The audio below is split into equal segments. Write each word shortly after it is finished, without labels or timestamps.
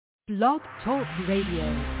Blog Talk Radio.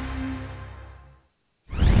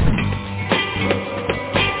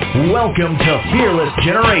 Welcome to Fearless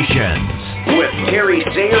Generations with Terry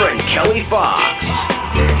Sayer and Kelly Fox.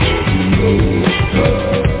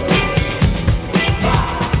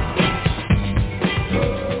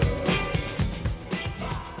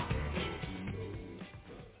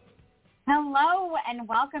 Hello and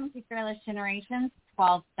welcome to Fearless Generations,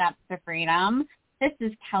 12 Steps to Freedom. This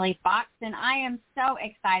is Kelly Fox, and I am so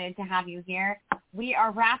excited to have you here. We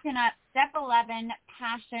are wrapping up Step 11,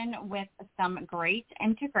 Passion, with some great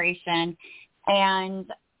integration. And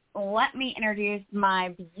let me introduce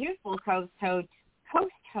my beautiful co-host.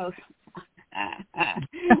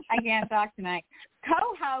 I can't talk tonight.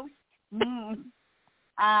 Co-host,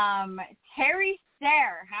 Terry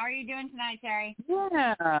Sayer. How are you doing tonight, Terry?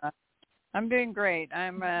 Yeah, I'm doing great.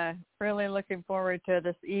 I'm really looking forward to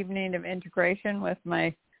this evening of integration with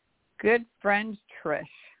my good friend Trish.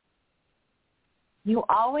 You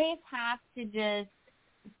always have to just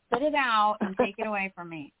spit it out and take it away from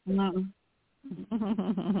me. You're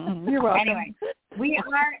welcome. Anyway, we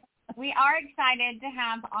are excited to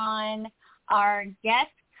have on our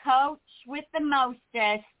guest coach with the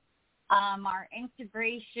mostest, our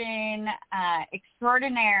integration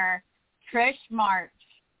extraordinaire, Trish March.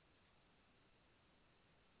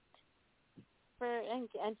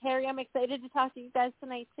 And Terry, I'm excited to talk to you guys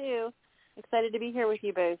tonight too. Excited to be here with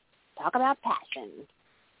you both. Talk about passion.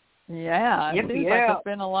 Yeah, it seems like it's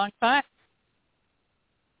been a long time.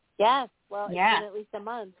 Yes, well, it's been at least a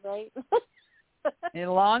month, right? A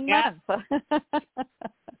long month.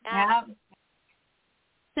 Yeah.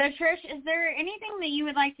 So, Trish, is there anything that you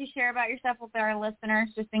would like to share about yourself with our listeners,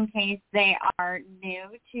 just in case they are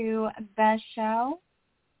new to the show?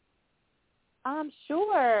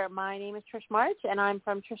 Sure. My name is Trish March, and I'm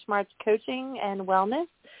from Trish March Coaching and Wellness.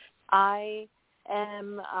 I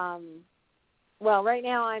am, right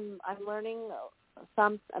now I'm learning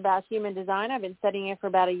some about human design. I've been studying it for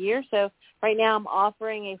about a year. So right now I'm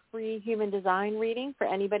offering a free human design reading for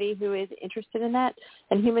anybody who is interested in that.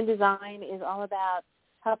 And human design is all about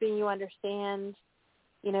helping you understand,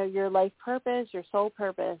 your life purpose, your soul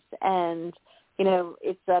purpose, and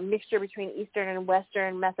it's a mixture between Eastern and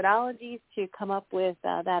Western methodologies to come up with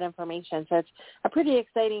that information. So it's a pretty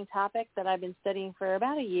exciting topic that I've been studying for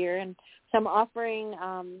about a year. And so I'm offering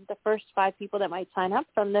the first 5 people that might sign up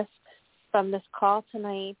from this call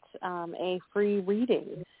tonight a free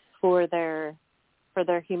reading for their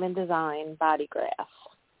human design body graph.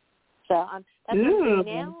 So that's what I'm doing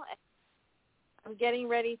now. I'm getting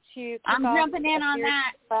ready to kick I'm off jumping in on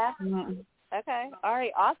that class. Mm-hmm. Okay. All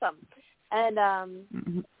right. Awesome. And I'm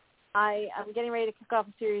getting ready to kick off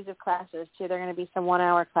a series of classes, too. They're going to be some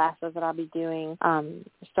 1-hour classes that I'll be doing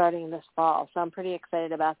starting this fall. So I'm pretty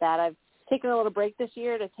excited about that. I've taken a little break this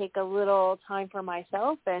year to take a little time for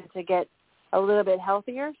myself and to get a little bit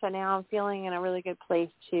healthier. So now I'm feeling in a really good place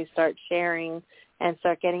to start sharing and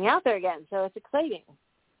start getting out there again. So it's exciting.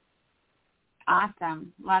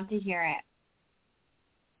 Awesome. Love to hear it.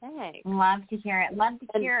 Thanks. Love to hear it. Love to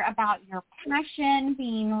hear about your passion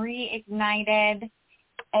being reignited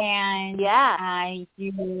and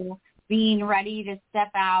you being ready to step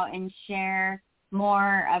out and share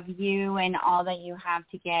more of you and all that you have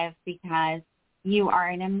to give, because you are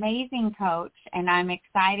an amazing coach, and I'm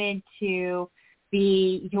excited to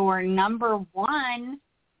be your number one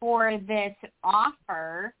for this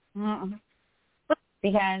offer,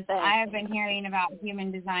 because I have been hearing about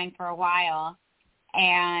human design for a while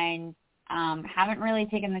and haven't really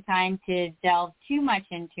taken the time to delve too much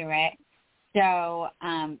into it. So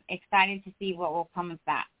excited to see what will come of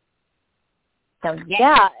that. So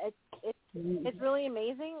it's really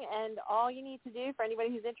amazing, and all you need to do for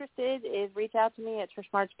anybody who's interested is reach out to me at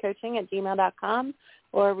trishmarchcoaching@gmail.com,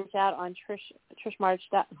 or reach out on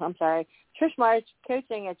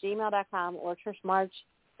trishmarchcoaching@gmail.com or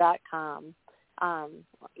trishmarch.com.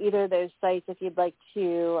 Either of those sites if you'd like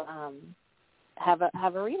to have a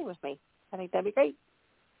reading with me. I think that'd be great.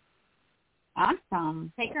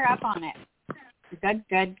 Awesome. Take her up on it. Good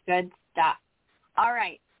stuff. All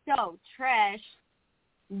right. So, Trish,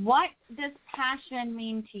 what does passion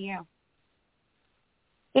mean to you?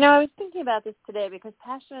 I was thinking about this today because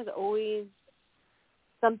passion is always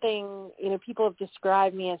something, people have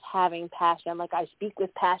described me as having passion, like I speak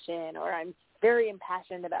with passion or I'm very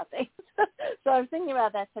impassioned about things. So I was thinking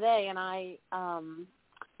about that today, and I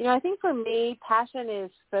think for me, passion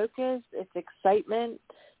is focus, it's excitement,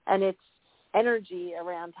 and it's energy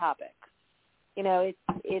around topics.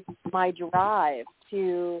 It's my drive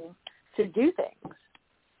to do things.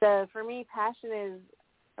 So for me, passion is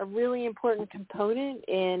a really important component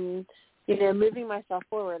in, moving myself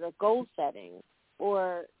forward, or goal setting,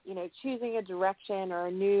 or, choosing a direction or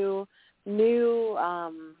a new,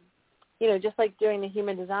 just like doing the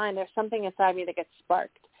human design, there's something inside me that gets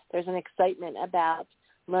sparked. There's an excitement about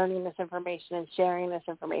learning this information and sharing this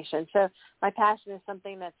information. So my passion is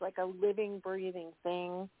something that's like a living, breathing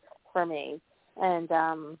thing for me, and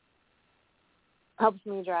helps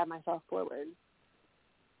me drive myself forward.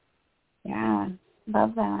 Yeah,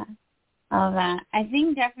 love that. I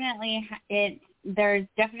think definitely there's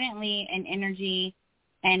definitely an energy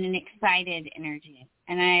and an excited energy.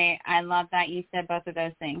 And I love that you said both of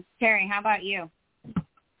those things. Terry, how about you?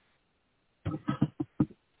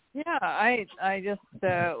 Yeah, I just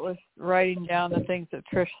was writing down the things that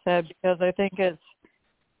Trish said, because I think it's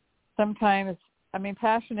sometimes,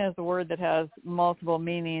 passion is a word that has multiple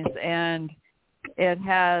meanings, and it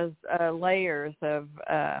has layers of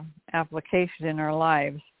application in our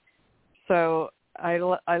lives. So I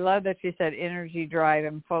love that you said energy, drive,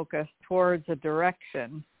 and focus towards a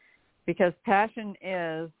direction, because passion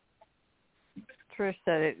is, Trish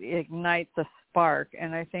said, it ignites a spark,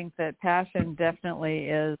 and I think that passion definitely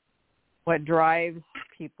is what drives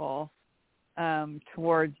people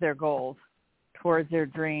towards their goals, towards their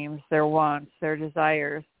dreams, their wants, their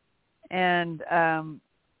desires. And,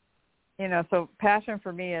 so passion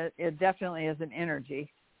for me, it definitely is an energy.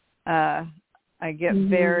 I get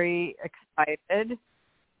very excited,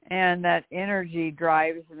 and that energy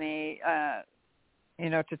drives me,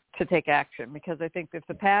 to take action, because I think if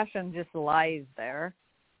the passion just lies there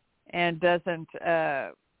and doesn't,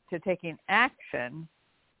 to taking action,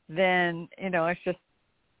 then, it's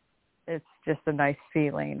just a nice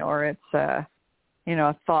feeling, or it's, a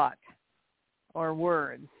thought or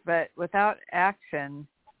words. But without action,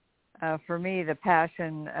 for me, the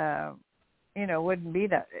passion, wouldn't be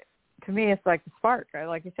that. To me, it's like the spark.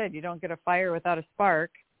 Like you said, you don't get a fire without a spark.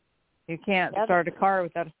 You can't start a car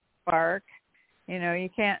without a spark. You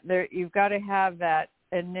can't. You've got to have that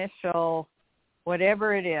initial,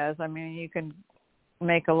 whatever it is. You can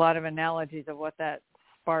make a lot of analogies of what that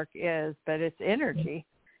spark is, but it's energy,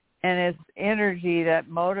 and it's energy that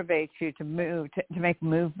motivates you to move, to make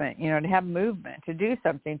movement. To have movement, to do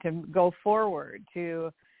something, to go forward,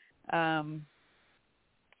 to in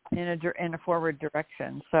a forward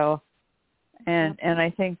direction. So. And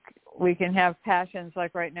I think we can have passions,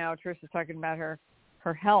 like right now Trish is talking about her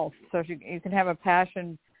health. So you can have a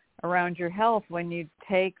passion around your health when you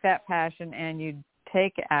take that passion and you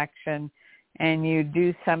take action and you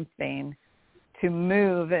do something to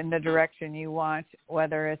move in the direction you want,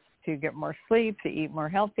 whether it's to get more sleep, to eat more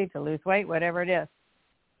healthy, to lose weight, whatever it is.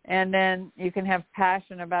 And then you can have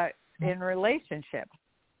passion about in relationships,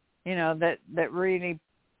 that really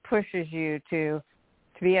pushes you to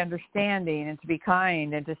be understanding and to be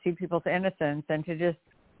kind and to see people's innocence and to just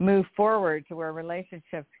move forward to where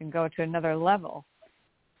relationships can go to another level.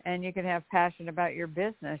 And you can have passion about your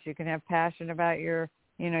business. You can have passion about your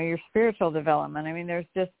spiritual development.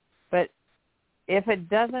 But if it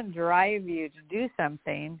doesn't drive you to do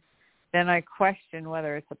something, then I question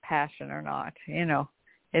whether it's a passion or not.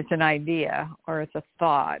 It's an idea or it's a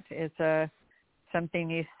thought. It's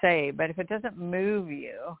something you say. But if it doesn't move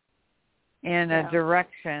you in a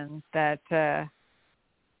direction that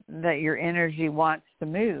your energy wants to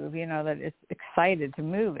move, that it's excited to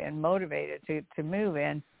move in, motivated to move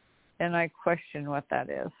in, then I question what that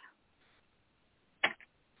is.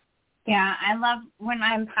 Yeah, I love when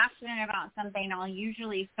I'm passionate about something, I'll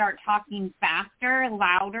usually start talking faster,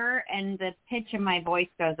 louder, and the pitch of my voice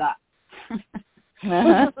goes up.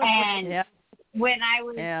 And when I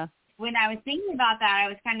was thinking about that, I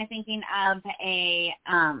was kind of thinking of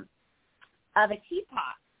a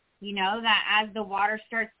teapot, that as the water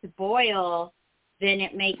starts to boil, then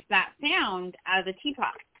it makes that sound out of the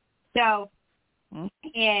teapot. So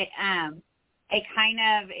it kind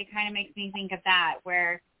of makes me think of that,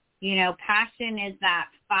 where, passion is that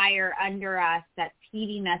fire under us that's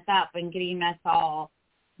heating us up and getting us all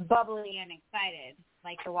bubbly and excited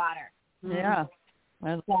like the water. Yeah.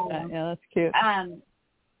 I love that. Yeah, that's cute. And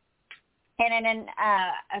then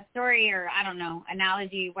a story, or I don't know,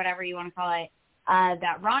 analogy, whatever you want to call it,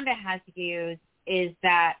 that Rhonda has used is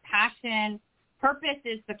that purpose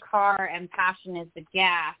is the car and passion is the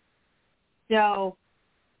gas. So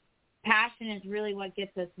passion is really what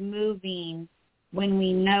gets us moving when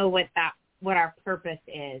we know what our purpose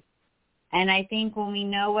is. And I think when we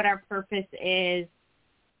know what our purpose is,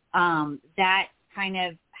 that kind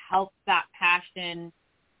of helps that passion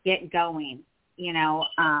get going, because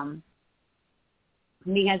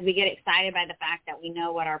we get excited by the fact that we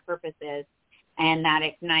know what our purpose is, and that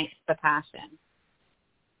ignites the passion.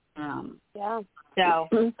 Yeah. So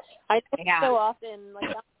I think yeah. so often,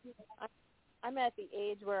 like I'm at the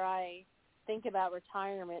age where I think about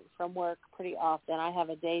retirement from work pretty often. I have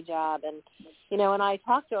a day job, and and I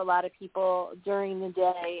talk to a lot of people during the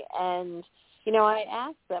day, and I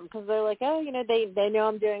ask them because they're like, oh, they know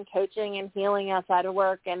I'm doing coaching and healing outside of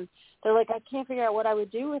work, and they're like, I can't figure out what I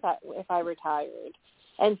would do if I retired.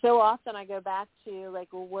 And so often I go back to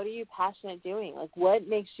like, well, what are you passionate doing? Like, what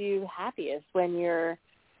makes you happiest when you're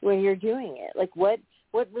doing it? Like, what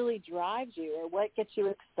really drives you, or what gets you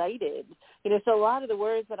excited? So a lot of the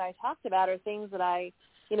words that I talked about are things that I,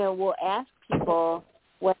 will ask people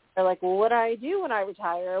when they're like, well, what do I do when I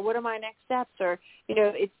retire? Or what are my next steps? Or,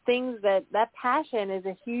 it's things that passion is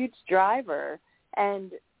a huge driver.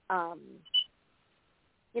 And,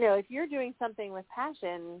 if you're doing something with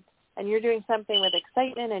passion and you're doing something with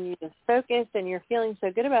excitement and you're just focused and you're feeling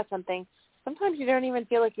so good about something, sometimes you don't even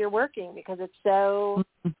feel like you're working because it's so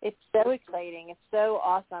exciting. It's so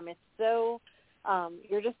awesome. It's so,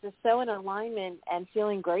 you're just so in alignment and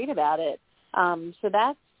feeling great about it. So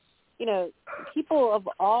that's, people of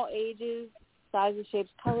all ages, sizes,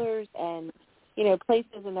 shapes, colors, and,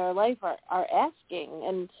 places in their life are asking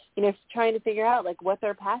and, trying to figure out like what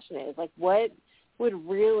their passion is, like what would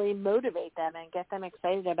really motivate them and get them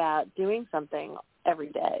excited about doing something every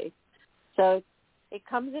day. So it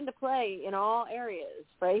comes into play in all areas,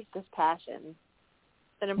 right? This passion.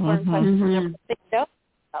 It's an important question to think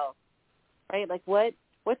about, right? Like what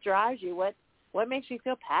drives you? What makes you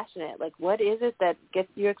feel passionate? Like what is it that gets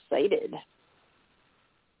you excited?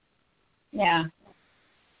 Yeah.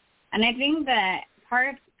 And I think that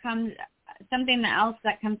something else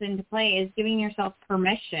that comes into play is giving yourself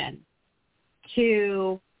permission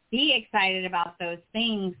to be excited about those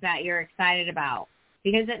things that you're excited about,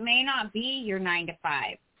 because it may not be your 9 to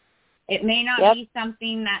 5. It may not be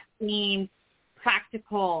something that seems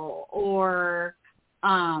practical or,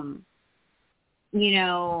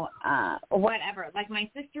 whatever. Like my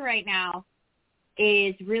sister right now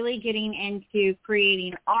is really getting into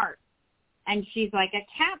creating art. And she's like, I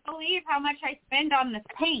can't believe how much I spend on this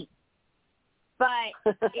paint. But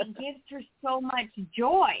it gives her so much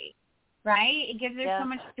joy, right? It gives her so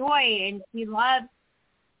much joy. And she loves,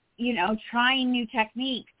 trying new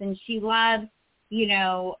techniques. And she loves,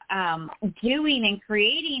 doing and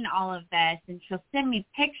creating all of this. And she'll send me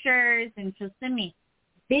pictures and she'll send me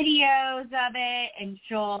videos of it. And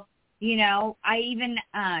she'll, she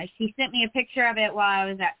sent me a picture of it while I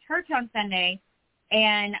was at church on Sunday.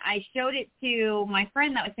 And I showed it to my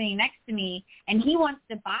friend that was sitting next to me, and he wants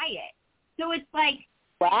to buy it. So it's like,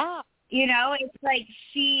 wow, it's like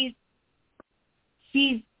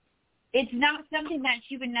it's not something that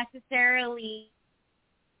she would necessarily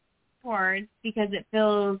towards because it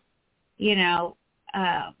feels,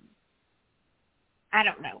 I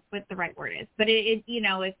don't know what the right word is, but it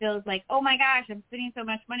feels like, oh my gosh, I'm spending so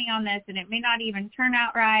much money on this and it may not even turn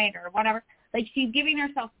out right or whatever. Like she's giving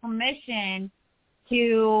herself permission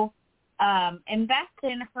to invest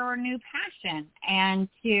in her new passion and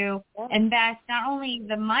to invest not only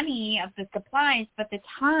the money of the supplies, but the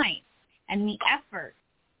time and the effort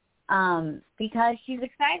because she's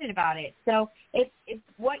excited about it. So if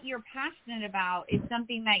what you're passionate about is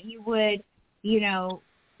something that you would,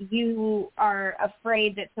 you are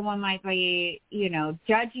afraid that someone might be,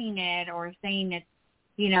 judging it or saying it's,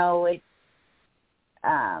 it's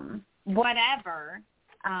whatever,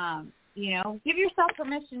 give yourself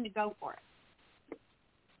permission to go for it.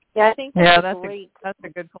 Yeah, I think that's that's a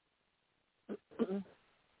good point.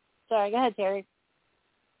 Sorry, go ahead, Terry.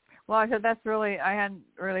 Well, I said I hadn't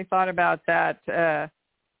really thought about that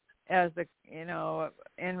as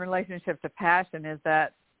in relationship to passion is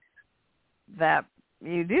that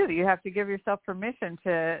you have to give yourself permission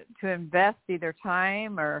to invest either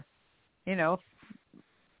time or,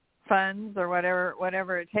 funds or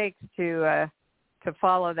whatever it takes to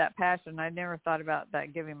follow that passion. I never thought about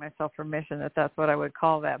that, giving myself permission that's what I would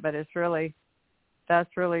call that, but that's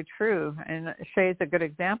really true. And Shay's a good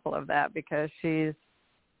example of that because she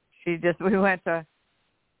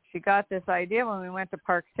got this idea when we went to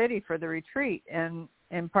Park City for the retreat. And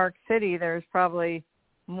in Park City, there's probably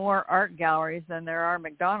more art galleries than there are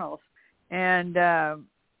McDonald's. And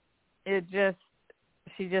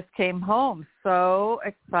she just came home so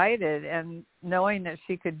excited and knowing that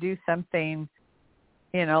she could do something,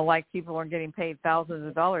 like people are getting paid thousands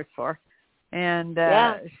of dollars for. And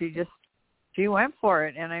she went for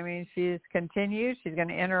it. And I mean, she's continued. She's going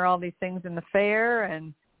to enter all these things in the fair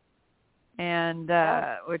and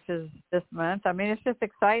which is this month. I mean, it's just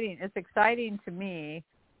exciting. It's exciting to me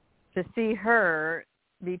to see her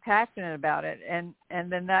be passionate about it, and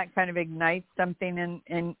then that kind of ignites something in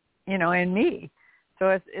in me. So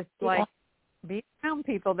it's like be around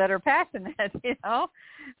people that are passionate,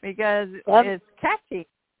 because it's catchy.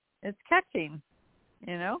 It's catching,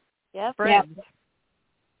 Yep. Friends. Yep.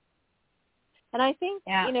 And I think,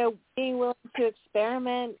 being willing to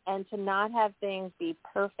experiment and to not have things be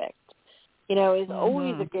perfect, is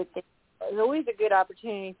always a good thing. It's always a good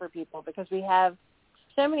opportunity for people, because we have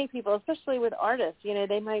so many people, especially with artists,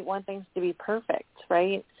 they might want things to be perfect,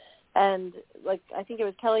 right? And like, I think it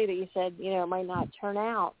was Kelly that you said, it might not turn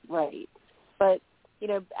out right. But,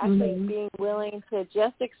 actually being willing to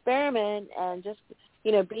just experiment and just,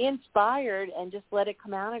 be inspired and just let it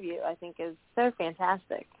come out of you, I think is so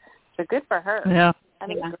fantastic. So good for her. Yeah. I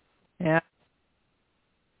think Yeah.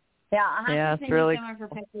 Yeah, I have to it's send really... you some of her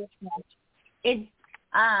pictures.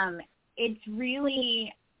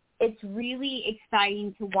 It's really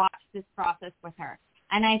exciting to watch this process with her.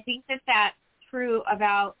 And I think that that's true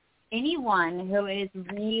about anyone who is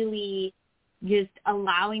really just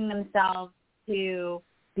allowing themselves to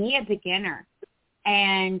be a beginner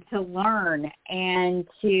and to learn and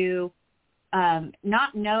to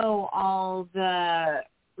not know all the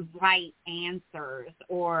right answers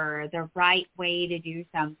or the right way to do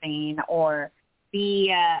something or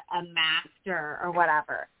be a master or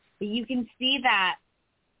whatever. But you can see that,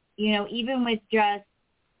 even with just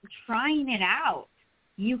trying it out,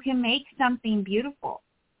 you can make something beautiful.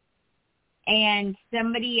 And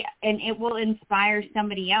it will inspire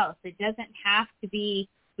somebody else. It doesn't have to be,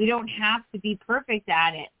 we don't have to be perfect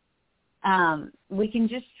at it. We can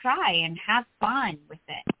just try and have fun with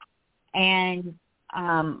it. And,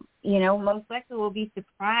 most likely we'll be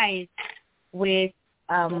surprised with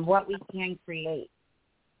what we can create.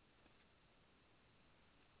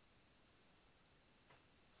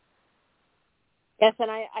 Yes,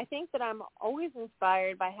 and I think that I'm always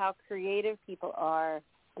inspired by how creative people are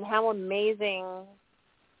and how amazing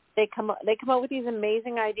they come up with these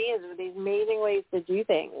amazing ideas or these amazing ways to do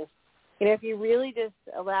things. If you really just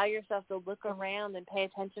allow yourself to look around and pay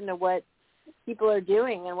attention to what people are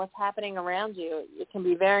doing and what's happening around you, it can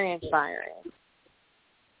be very inspiring.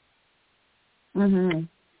 Mhm.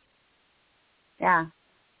 Yeah.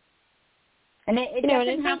 And it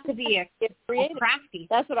doesn't have to be a crafty.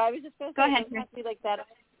 That's what I was just going to say. Go ahead. It doesn't have to be like that.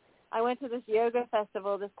 I went to this yoga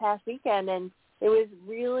festival this past weekend, and it was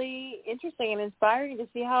really interesting and inspiring to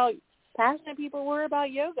see how passionate people were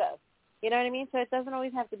about yoga. You know what I mean? So it doesn't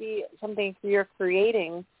always have to be something you're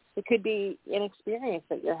creating. It could be an experience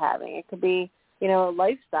that you're having. It could be, a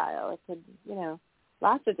lifestyle. It could,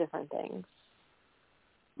 lots of different things.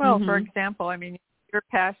 Well, for example, you're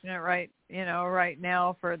passionate right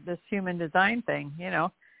now for this human design thing,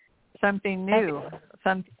 something new,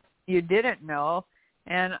 something you didn't know.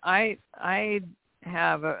 And I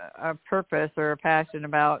have a purpose or a passion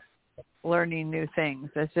about learning new things.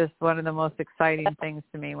 It's just one of the most exciting things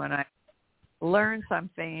to me when I learn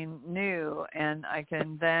something new and I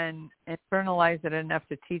can then internalize it enough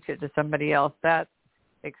to teach it to somebody else. That's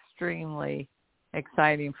extremely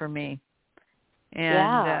exciting for me.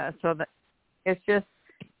 And so that it's just,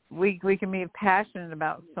 we can be passionate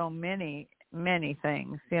about so many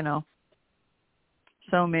things,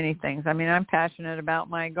 so many things. I'm passionate about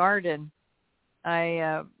my garden.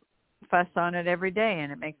 I fuss on it every day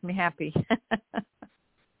and it makes me happy.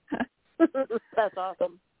 That's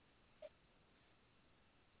awesome.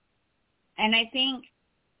 And I think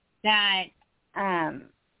that,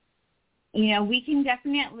 we can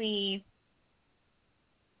definitely,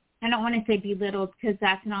 I don't want to say belittle because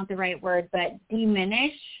that's not the right word, but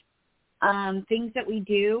diminish things that we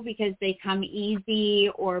do because they come easy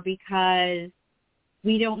or because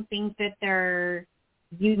we don't think that they're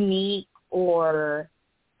unique or,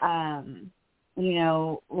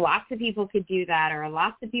 lots of people could do that or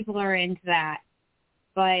lots of people are into that.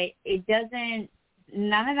 But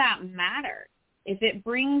none of that matters. If it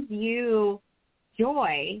brings you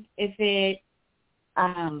joy, if it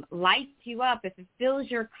lights you up, if it fills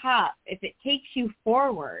your cup, if it takes you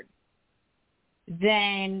forward,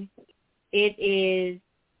 then it is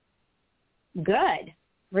good,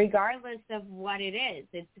 regardless of what it is.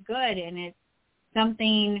 It's good, and it's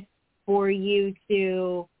something for you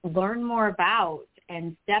to learn more about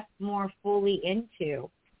and step more fully into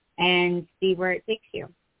and see where it takes you.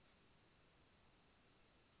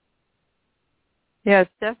 Yeah,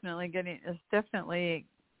 it's definitely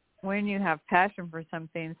when you have passion for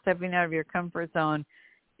something, stepping out of your comfort zone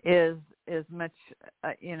is much,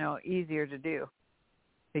 easier to do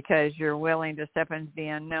because you're willing to step into the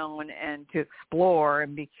unknown and to explore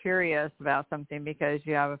and be curious about something because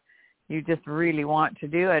you have you just really want to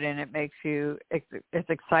do it, and it makes you, it's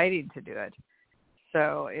exciting to do it.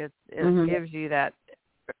 So it gives you that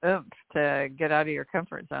oomph to get out of your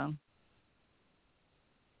comfort zone.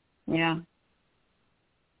 Yeah.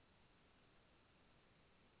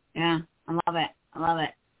 Yeah, I love it. I love it.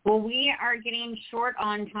 Well, we are getting short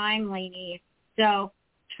on time, ladies. So,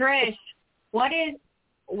 Trish, what is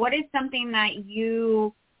something that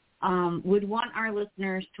you would want our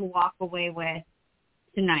listeners to walk away with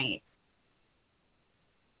tonight?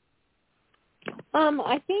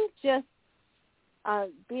 I think just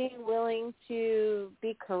being willing to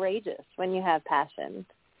be courageous when you have passion,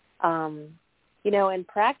 and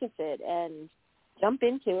practice it and jump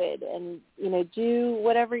into it and, do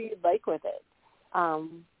whatever you'd like with it.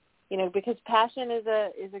 Because passion is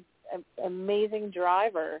a amazing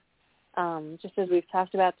driver, just as we've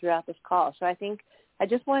talked about throughout this call. So I think I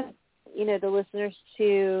just want, the listeners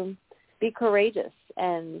to be courageous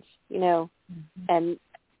and, and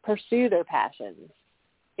pursue their passions.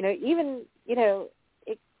 Even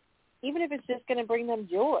if it's just going to bring them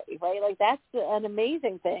joy, right? Like that's an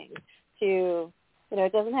amazing thing to,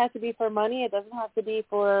 it doesn't have to be for money. It doesn't have to be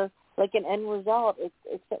for like an end result.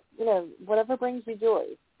 It's whatever brings you joy.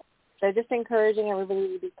 So just encouraging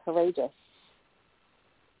everybody to be courageous.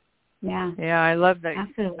 Yeah. Yeah, I love that.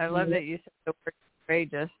 Absolutely. I love that you said the word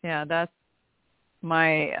courageous. Yeah, that's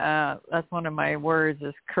one of my words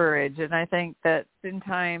is courage. And I think that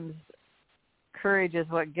sometimes courage is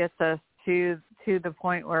what gets us to the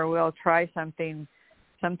point where we'll try something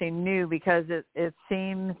new, because it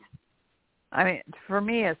seems, I mean, for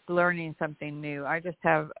me, it's learning something new. I just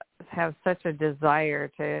have such a desire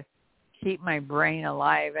to keep my brain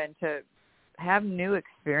alive and to have new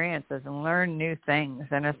experiences and learn new things.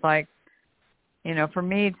 And it's like, for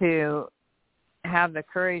me to have the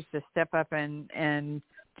courage to step up and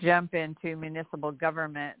jump into municipal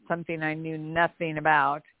government, something I knew nothing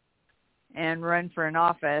about, and run for an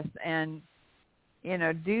office and,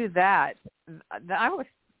 do that. That was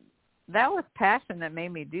passion that made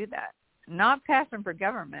me do that. Not passion for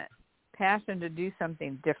government, passion to do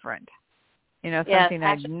something different. Something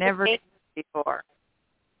I'd never done before.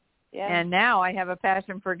 Yeah. And now I have a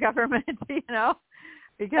passion for government,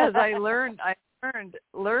 because I learned,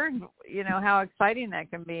 how exciting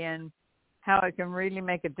that can be and how it can really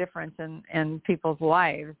make a difference in people's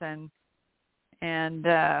lives. And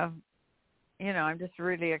I'm just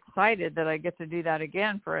really excited that I get to do that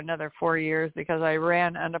again for another 4 years, because I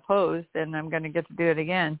ran unopposed and I'm going to get to do it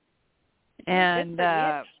again. And,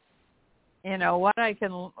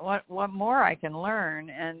 what more I can learn,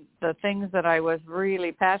 and the things that I was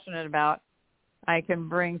really passionate about, I can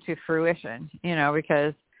bring to fruition,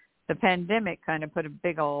 because the pandemic kind of put a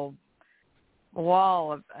big old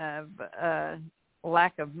wall of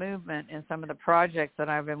lack of movement in some of the projects that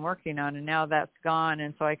I've been working on, and now that's gone.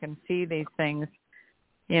 And so I can see these things,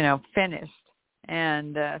 finished,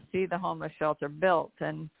 and see the homeless shelter built,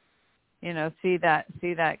 and, see that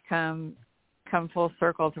come full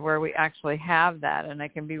circle to where we actually have that, and I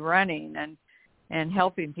can be running and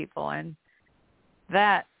helping people. And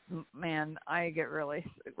that, man, I get really,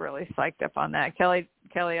 really psyched up on that. Kelly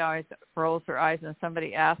always rolls her eyes when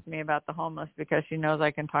somebody asks me about the homeless, because she knows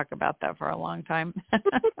I can talk about that for a long time.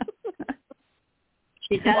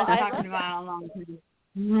 She does talk about it a long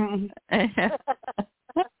time.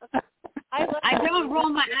 I don't roll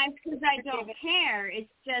my eyes because I don't care. It's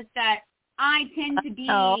just that I tend to be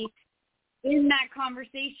in that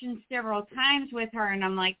conversation several times with her, and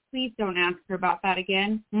I'm like, please don't ask her about that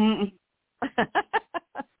again. Well,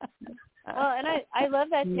 and I love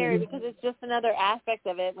that, Terry, because it's just another aspect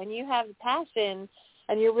of it. When you have passion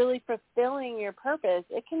and you're really fulfilling your purpose,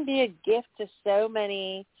 it can be a gift to so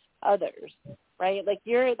many others, right? Like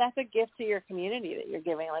that's a gift to your community that you're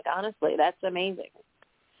giving. Like, honestly, that's amazing.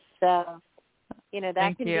 So, that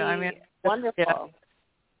Thank can you. be wonderful. Yeah.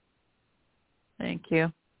 Thank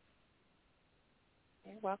you.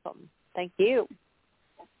 You're welcome. Thank you.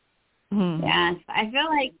 Yes, I feel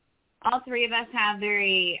like all three of us have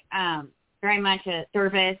very much a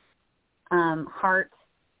service heart.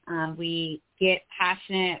 We get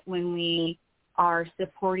passionate when we are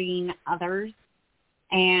supporting others,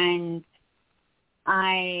 and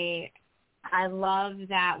I love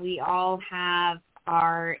that we all have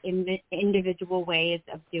our individual ways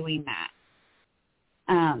of doing that.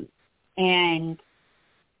 And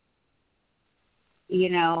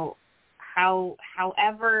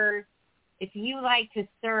however, if you like to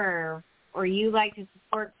serve or you like to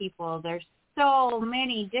support people, there's so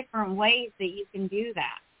many different ways that you can do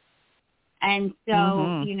that. And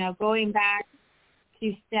so, going back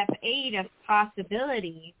to step 8 of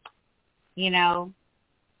possibility,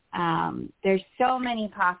 there's so many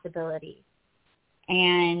possibilities.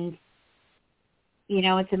 And, you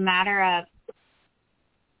know, it's a matter of,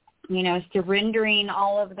 you know, surrendering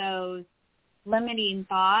all of those limiting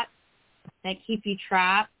thoughts that keep you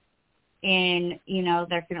trapped in, you know,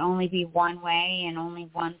 there can only be one way and only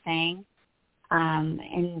one thing.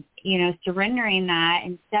 And, you know, surrendering that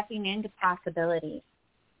and stepping into possibilities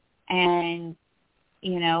and,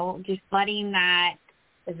 you know, just letting that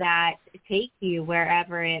take you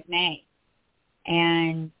wherever it may.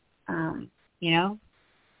 And, you know,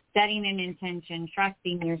 setting an intention,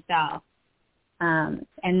 trusting yourself. And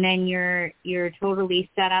then you're totally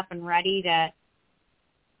set up and ready to,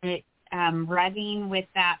 revving with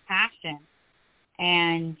that passion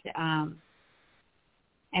and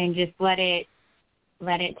just let it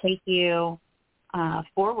take you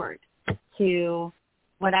forward to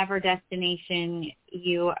whatever destination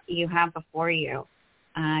you have before you.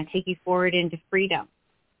 Take you forward into freedom,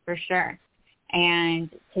 for sure, and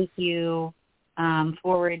take you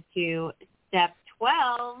forward to step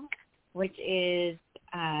 12, which is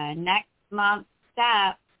next month's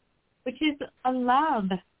step, which is a love.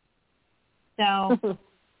 So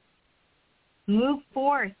move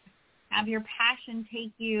forth. Have your passion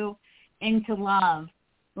take you into love,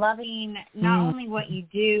 loving not only what you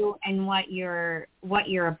do and what you're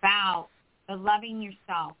about, but loving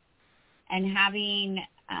yourself and having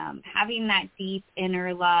that deep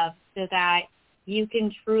inner love so that you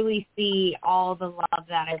can truly see all the love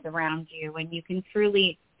that is around you and you can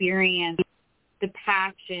truly experience the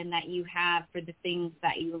passion that you have for the things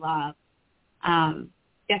that you love.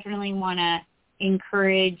 Definitely want to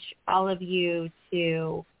encourage all of you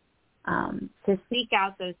to seek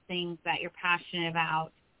out those things that you're passionate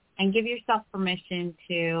about and give yourself permission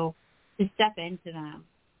to step into them,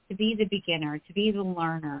 to be the beginner, to be the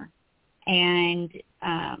learner, and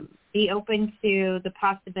be open to the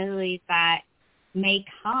possibilities that may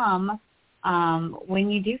come when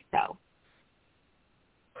you do so.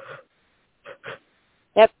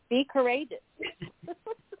 Yep, be courageous.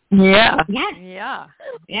 Yeah. Yes. Yeah.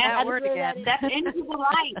 Yeah. That word again. Step into the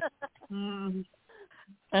light.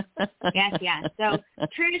 Yes. So,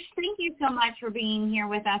 Trish, thank you so much for being here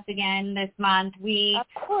with us again this month. We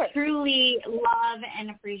truly love and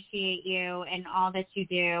appreciate you and all that you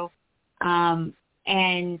do, and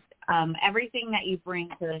everything that you bring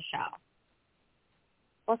to the show.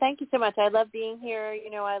 Well, thank you so much. I love being here.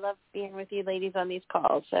 You know, I love being with you ladies on these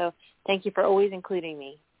calls. So thank you for always including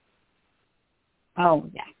me. Oh,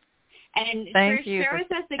 yeah. And thank Trish, you share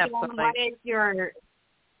with us again,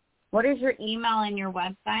 what is your email and your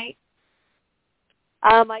website?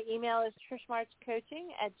 My email is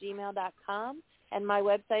trishmarchcoaching@gmail.com, and my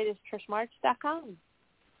website is trishmarch.com.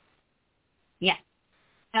 Yes.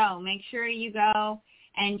 So make sure you go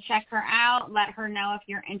and check her out. Let her know if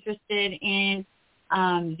you're interested in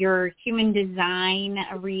your human design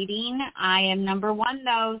reading. I am number 1,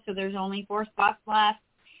 though, so there's only 4 spots left.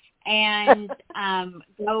 And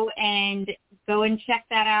go and check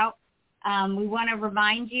that out. We want to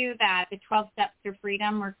remind you that the 12 Steps to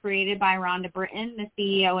Freedom were created by Rhonda Britton, the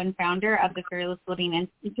CEO and founder of the Fearless Living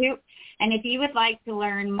Institute. And if you would like to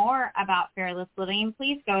learn more about Fearless Living,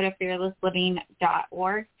 please go to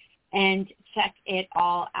fearlessliving.org and check it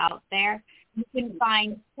all out there. You can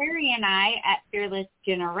find Terry and I at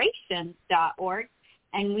fearlessgenerations.org,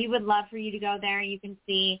 and we would love for you to go there. You can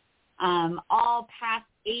see all past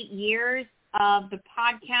 8 years of the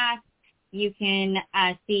podcast. You can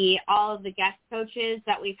see all of the guest coaches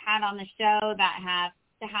that we've had on the show that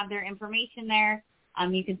have their information there.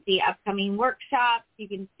 You can see upcoming workshops. You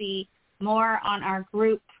can see more on our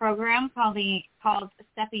group program called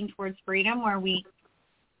Stepping Towards Freedom, where we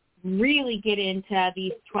really get into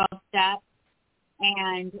these 12 steps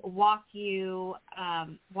and walk you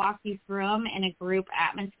through them in a group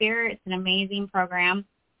atmosphere. It's an amazing program.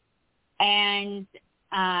 And,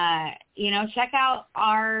 check out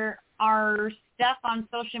our stuff on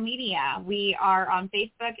social media. We are on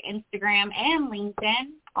Facebook, Instagram, and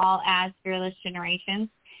LinkedIn, all as Fearless Generations.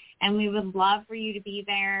 And we would love for you to be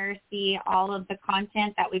there, see all of the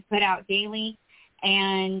content that we put out daily,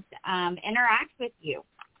 and interact with you.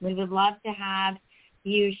 We would love to have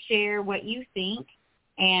you share what you think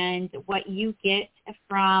and what you get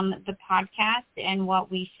from the podcast and what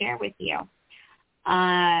we share with you.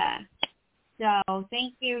 So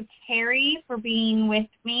thank you, Terry, for being with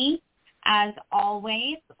me. As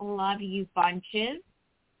always, love you bunches.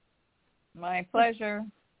 My pleasure.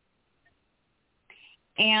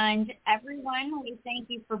 And everyone, we thank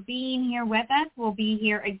you for being here with us. We'll be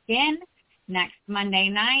here again next Monday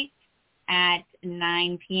night at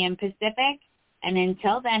 9 p.m. Pacific. And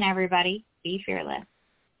until then, everybody, be fearless.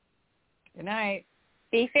 Good night.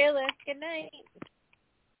 Be fearless. Good night.